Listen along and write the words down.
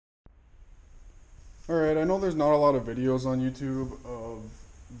Alright, I know there's not a lot of videos on YouTube of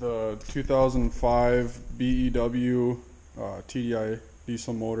the 2005 BEW TDI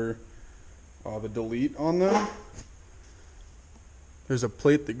diesel motor, the delete on them. There's a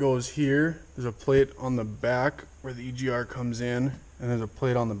plate that goes here, there's a plate on the back where the EGR comes in, and there's a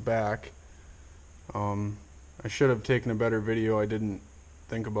plate on the back. I should have taken a better video. I didn't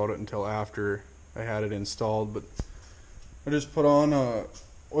think about it until after I had it installed, but I just put on a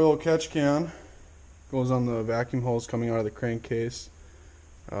oil catch can. Goes on the vacuum hose coming out of the crankcase.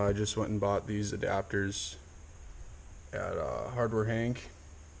 I just went and bought these adapters at Hardware Hank.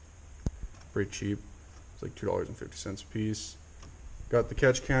 Pretty cheap. It's like $2.50 a piece. Got the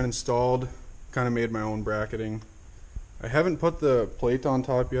catch can installed. Kind of made my own bracketing. I haven't put the plate on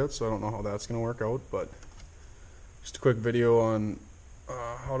top yet, so I don't know how that's going to work out, but just a quick video on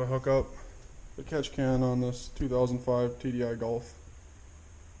how to hook up the catch can on this 2005 TDI Golf.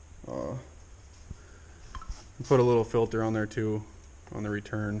 Put a little filter on there too, on the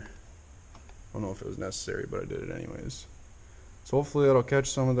return. I don't know if it was necessary, but I did it anyways. So hopefully that'll catch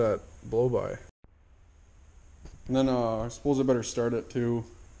some of that blow by. And then I suppose I better start it too.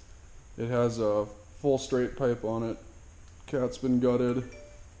 It has a full straight pipe on it. Cat's been gutted,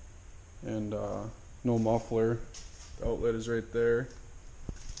 and no muffler. The outlet is right there.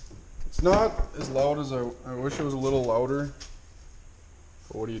 It's not as loud as I wish it was a little louder.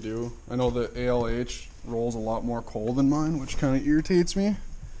 But what do you do? I know the ALH rolls a lot more coal than mine, which kind of irritates me.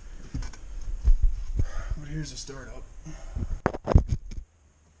 But here's a startup.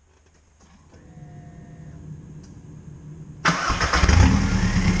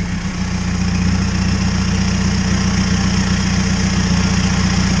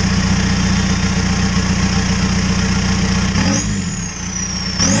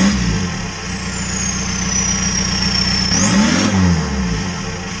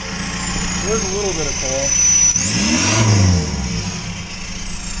 There's a little bit of coal,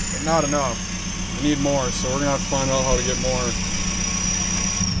 but not enough. I need more, so we're gonna have to find out how to get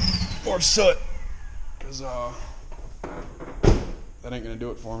more soot, because that ain't gonna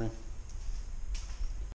do it for me.